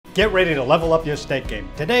Get ready to level up your steak game.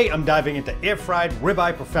 Today I'm diving into air-fried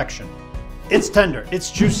ribeye perfection. It's tender,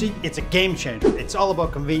 it's juicy, it's a game changer. It's all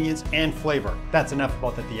about convenience and flavor. That's enough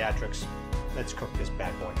about the theatrics. Let's cook this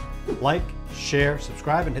bad boy. Like, share,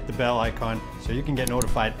 subscribe, and hit the bell icon so you can get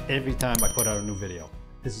notified every time I put out a new video.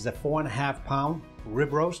 This is a 4.5 pound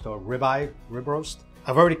rib roast or ribeye rib roast.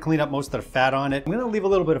 I've already cleaned up most of the fat on it. I'm gonna leave a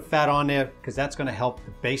little bit of fat on there because that's gonna help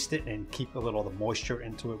to baste it and keep a little of the moisture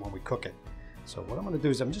into it when we cook it. So what I'm gonna do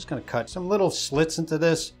is I'm just gonna cut some little slits into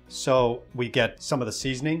this so we get some of the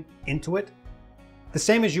seasoning into it. The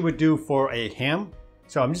same as you would do for a ham.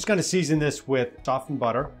 So I'm just gonna season this with softened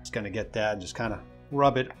butter. Just gonna get that and just kind of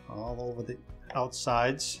rub it all over the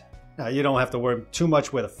outsides. Now you don't have to worry too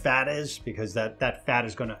much where the fat is because that fat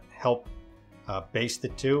is gonna help baste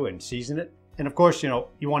it too and season it. And of course, you know,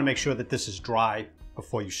 you wanna make sure that this is dry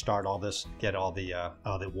before you start all this. Get all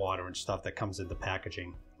the water and stuff that comes in the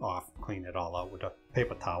packaging off. Clean it all out with a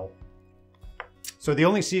paper towel. So the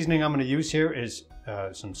only seasoning I'm gonna use here is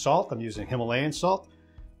some salt. I'm using Himalayan salt.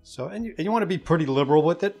 So, and you want to be pretty liberal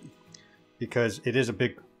with it because it is a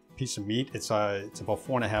big piece of meat. It's about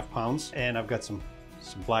 4.5 pounds. And I've got some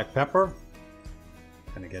black pepper.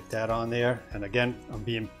 Gonna get that on there. And again, I'm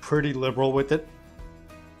being pretty liberal with it.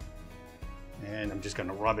 And I'm just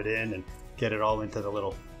gonna rub it in and get it all into the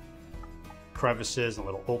little crevices and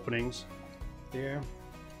little openings here.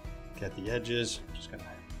 Get the edges. Just gonna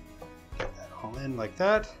get that all in like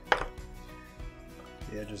that.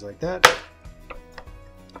 The edges like that.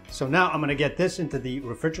 So now I'm gonna get this into the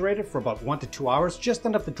refrigerator for about 1 to 2 hours, just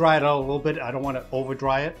enough to dry it out a little bit. I don't want to over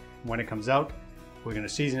dry it. When it comes out, we're gonna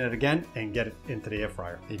season it again and get it into the air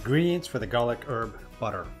fryer. The ingredients for the garlic herb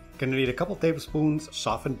butter. Gonna need a couple tablespoons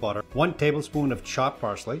softened butter, 1 tablespoon of chopped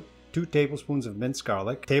parsley, 2 tablespoons of minced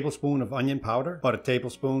garlic, a tablespoon of onion powder, about a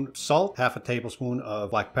tablespoon of salt, half a tablespoon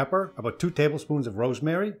of black pepper, about 2 tablespoons of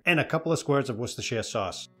rosemary, and a couple of squares of Worcestershire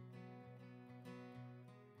sauce.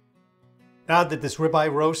 Now that this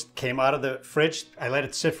ribeye roast came out of the fridge, I let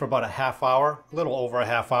it sit for about a half hour, a little over a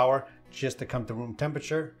half hour, just to come to room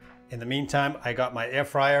temperature. In the meantime, I got my air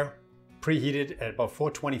fryer preheated at about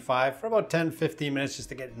 425 for about 10-15 minutes just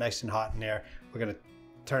to get it nice and hot in there. We're gonna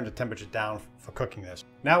turn the temperature down for cooking this.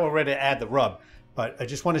 Now we're ready to add the rub, but I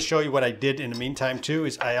just want to show you what I did in the meantime too,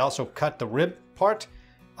 is I also cut the rib part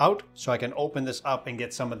out so I can open this up and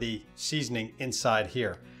get some of the seasoning inside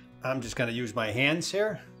here. I'm just gonna use my hands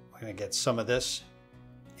here. I'm gonna get some of this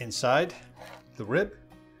inside the rib.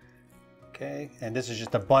 Okay, and this is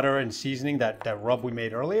just the butter and seasoning, that rub we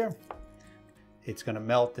made earlier. It's gonna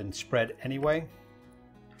melt and spread anyway.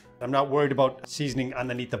 I'm not worried about seasoning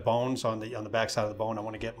underneath the bones on the back side of the bone. I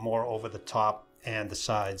want to get more over the top and the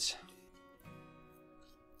sides.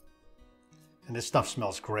 And this stuff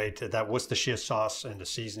smells great. That Worcestershire sauce and the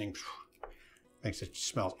seasoning makes it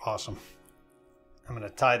smell awesome. I'm going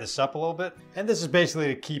to tie this up a little bit. And this is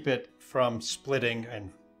basically to keep it from splitting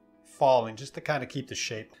and falling, just to kind of keep the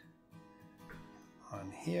shape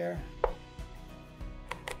on here.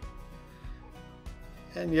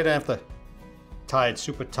 And you don't have to tie it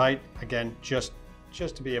super tight. Again, just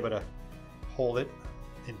to be able to hold it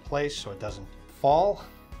in place so it doesn't fall.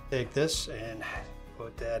 Take this and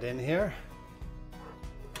put that in here.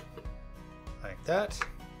 Like that.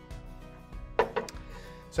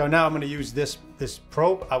 So now I'm going to use this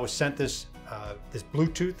probe. I was sent this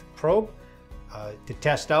Bluetooth probe to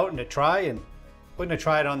test out and to try, and we're going to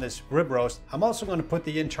try it on this rib roast. I'm also going to put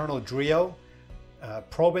the internal DREO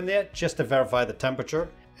probe in there just to verify the temperature.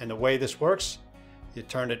 And the way this works, you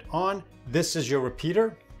turn it on. This is your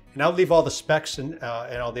repeater, and I'll leave all the specs and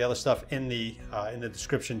all the other stuff in the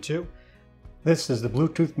description too. This is the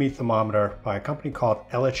Bluetooth Meat Thermometer by a company called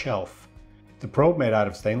Elechelf. The probe, made out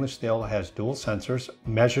of stainless steel, has dual sensors,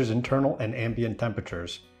 measures internal and ambient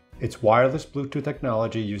temperatures. Its wireless Bluetooth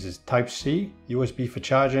technology uses Type-C, USB for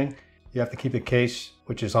charging. You have to keep the case,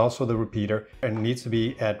 which is also the repeater, and it needs to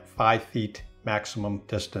be at 5 feet maximum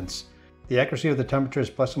distance. The accuracy of the temperature is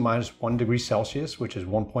plus or minus 1 degree Celsius, which is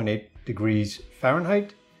 1.8 degrees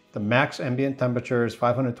Fahrenheit. The max ambient temperature is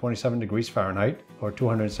 527 degrees Fahrenheit, or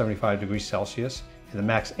 275 degrees Celsius. And the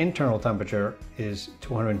max internal temperature is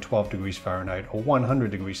 212 degrees Fahrenheit, or 100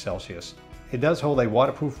 degrees Celsius. It does hold a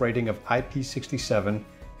waterproof rating of IP67.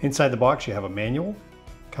 Inside the box you have a manual,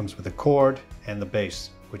 comes with a cord and the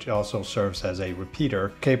base, which also serves as a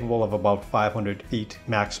repeater capable of about 500 feet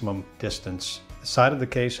maximum distance. The side of the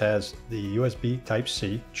case has the USB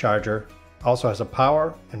Type-C charger, also has a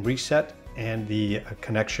power and reset and the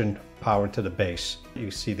connection power to the base. You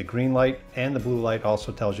see the green light and the blue light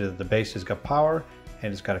also tells you that the base has got power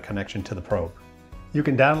and it's got a connection to the probe. You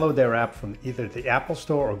can download their app from either the Apple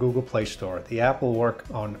Store or Google Play Store. The app will work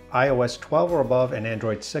on iOS 12 or above and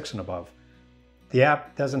Android 6 and above. The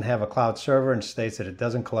app doesn't have a cloud server and states that it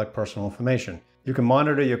doesn't collect personal information. You can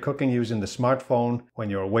monitor your cooking using the smartphone when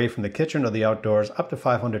you're away from the kitchen or the outdoors up to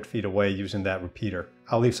 500 feet away using that repeater.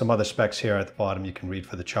 I'll leave some other specs here at the bottom you can read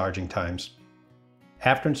for the charging times.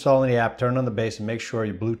 After installing the app, turn on the base and make sure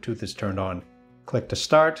your Bluetooth is turned on. Click to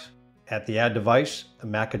start. At the Add Device, the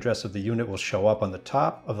MAC address of the unit will show up on the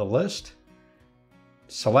top of the list.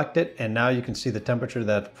 Select it, and now you can see the temperature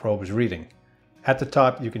that the probe is reading. At the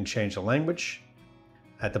top, you can change the language.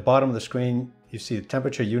 At the bottom of the screen, you see the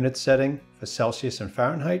temperature unit setting for Celsius and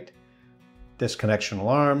Fahrenheit, disconnection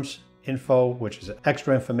alarms, info, which is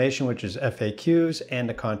extra information, which is FAQs, and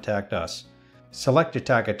to contact us. Select your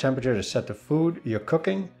target temperature to set the food you're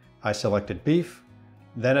cooking. I selected beef.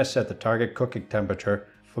 Then I set the target cooking temperature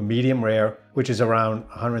for medium rare, which is around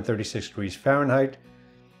 136 degrees Fahrenheit.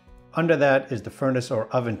 Under that is the furnace or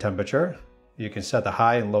oven temperature. You can set the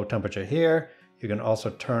high and low temperature here. You can also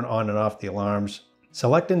turn on and off the alarms.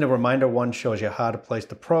 Selecting the reminder 1 shows you how to place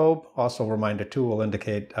the probe. Also, reminder 2 will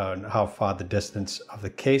indicate how far the distance of the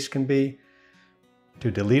case can be. To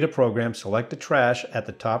delete a program, select the trash at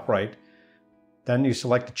the top right. Then you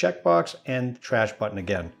select the checkbox and the trash button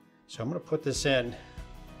again. So I'm going to put this in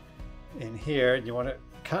here. You want to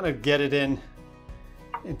kind of get it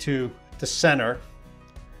into the center.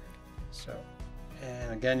 So,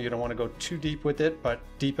 and again, you don't want to go too deep with it, but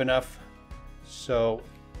deep enough so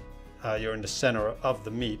you're in the center of the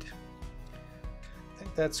meat. I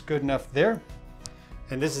think that's good enough there.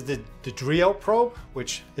 And this is the DREO probe,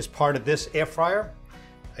 which is part of this air fryer.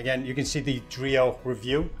 Again, you can see the DREO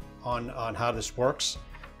review on how this works.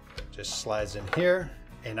 Just slides in here,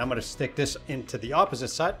 and I'm going to stick this into the opposite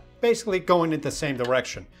side, basically going in the same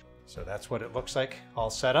direction. So that's what it looks like all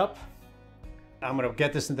set up. I'm going to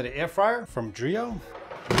get this into the air fryer from DREO.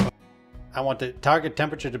 I want the target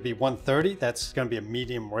temperature to be 130. That's going to be a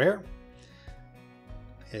medium rare.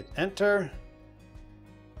 Hit enter.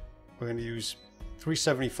 We're going to use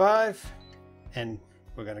 375, and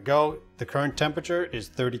we're going to go. The current temperature is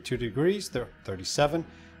 32 degrees, 37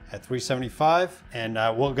 at 375, and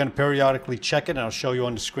we're going to periodically check it, and I'll show you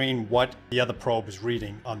on the screen what the other probe is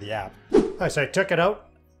reading on the app. All right, so I took it out.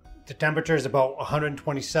 The temperature is about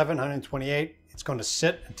 127, 128. It's going to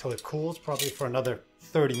sit until it cools, probably for another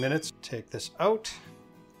 30 minutes. Take this out,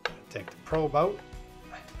 take the probe out,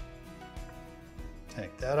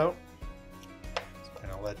 take that out. So I'm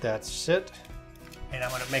going to let that sit, and I'm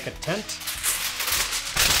going to make a tent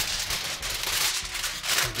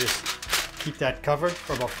and just keep that covered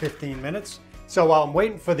for about 15 minutes. So while I'm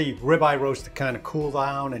waiting for the ribeye roast to kind of cool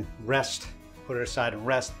down and rest, put it aside and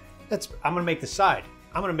rest, I'm gonna make the side.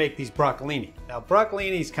 I'm gonna make these broccolini. Now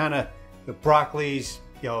broccolini is kind of the broccoli's,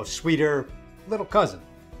 sweeter little cousin.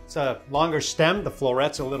 It's a longer stem. The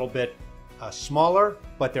floret's a little bit smaller,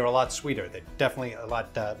 but they're a lot sweeter. They're definitely a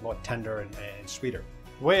lot more tender and sweeter.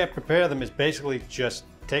 The way I prepare them is basically just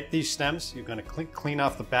take these stems. You're gonna clean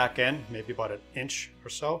off the back end, maybe about 1 inch or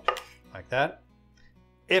so. Like that.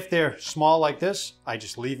 If they're small like this, I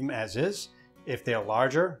just leave them as is. If they're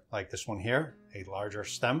larger, like this one here, a larger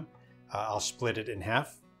stem, I'll split it in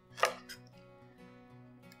half.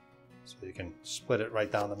 So you can split it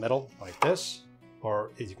right down the middle like this,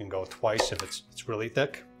 or you can go twice if it's really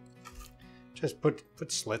thick. Just put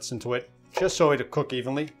slits into it, just so it'll cook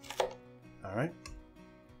evenly. All right,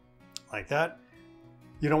 like that.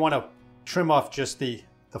 You don't want to trim off just the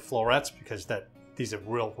florets because these are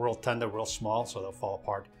real tender, real small, so they'll fall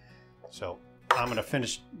apart. So I'm going to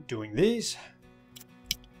finish doing these.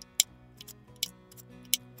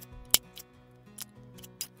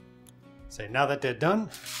 So now that they're done,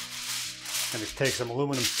 I'm going to take some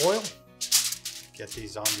aluminum foil, get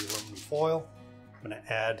these on the aluminum foil. I'm going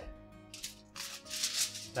to add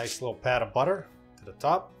a nice little pat of butter to the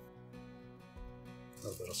top, a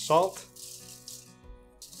little bit of salt,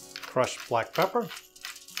 crushed black pepper,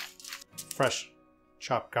 fresh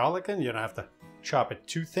chopped garlic in. You don't have to chop it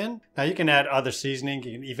too thin. Now you can add other seasoning.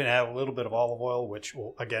 You can even add a little bit of olive oil, which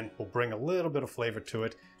will bring a little bit of flavor to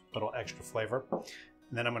it, a little extra flavor.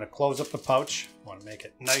 And then I'm going to close up the pouch. I want to make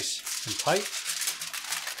it nice and tight,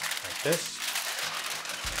 like this.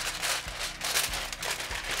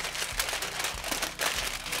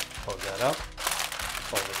 Close that up,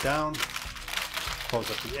 fold it down,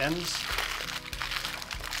 close up the ends.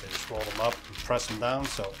 So just roll them up and press them down,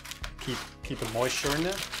 so keep the moisture in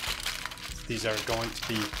there. These are going to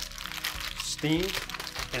be steamed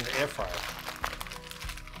in the air fryer.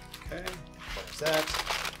 Okay, close that,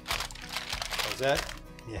 close that.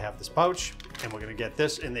 You have this pouch, and we're going to get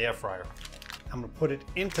this in the air fryer. I'm gonna put it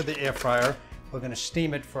into the air fryer. We're gonna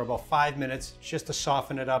steam it for about 5 minutes just to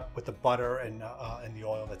soften it up with the butter and the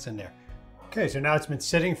oil that's in there. Okay, so now it's been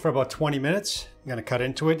sitting for about 20 minutes. I'm gonna cut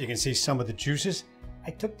into it. You can see some of the juices.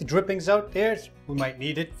 I took the drippings out there. We might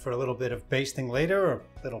need it for a little bit of basting later, or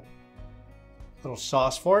a little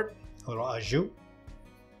sauce for it, a little au jus.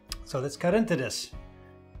 So let's cut into this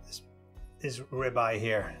ribeye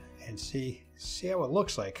here and see how it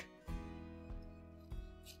looks like.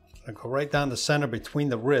 I'm gonna go right down the center between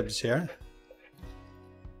the ribs here.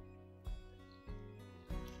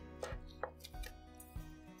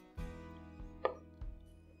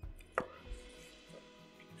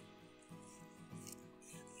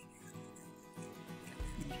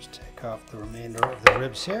 Just take off the remainder of the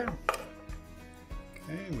ribs here.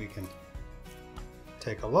 Okay, we can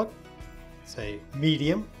take a look. Say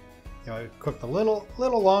medium. You know, I cooked a little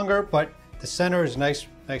longer, but the center is nice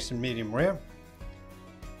and medium rare.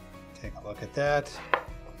 Take a look at that.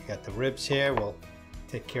 We got the ribs here. We'll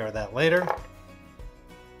take care of that later.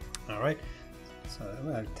 All right. So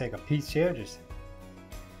I'm going to take a piece here.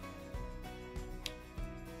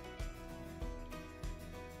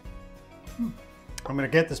 I'm going to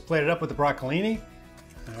get this plated up with the broccolini.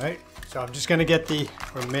 All right. So I'm just going to get the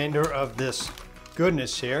remainder of this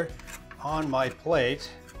goodness here on my plate.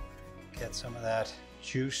 Get some of that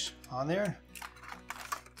juice on there.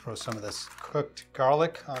 Throw some of this cooked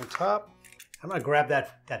garlic on top. I'm gonna grab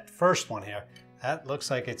that first one here. That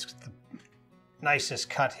looks like it's the nicest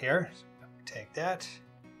cut here. So take that.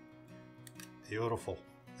 Beautiful.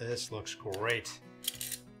 This looks great.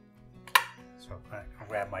 So I'm gonna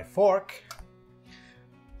grab my fork.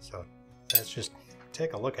 So let's just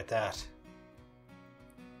take a look at that.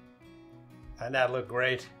 Doesn't that look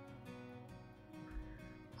great?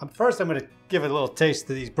 First, I'm going to give it a little taste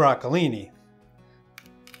of these broccolini.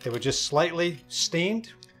 They were just slightly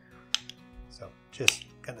steamed. So just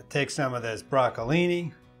going to take some of this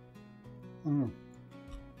broccolini.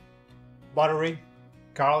 Buttery,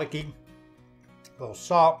 garlicky, a little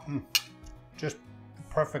salt. Just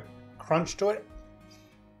perfect crunch to it.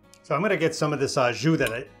 So I'm going to get some of this au jus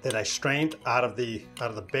that I strained out of the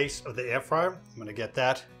base of the air fryer. I'm going to get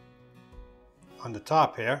that on the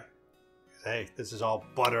top here. Hey, this is all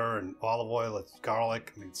butter and olive oil, it's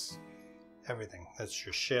garlic, I mean, it's everything. Let's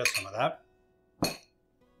just share some of that.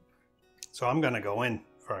 So I'm gonna go in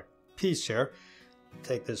for a piece here.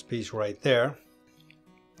 Take this piece right there.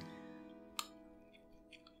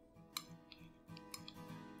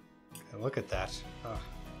 Okay, look at that.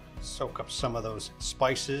 Soak up some of those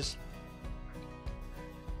spices.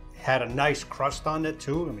 Had a nice crust on it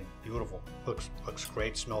too. I mean, beautiful. Looks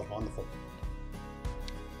great, smells wonderful.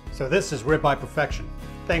 So this is Ribeye Perfection.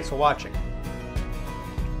 Thanks for watching.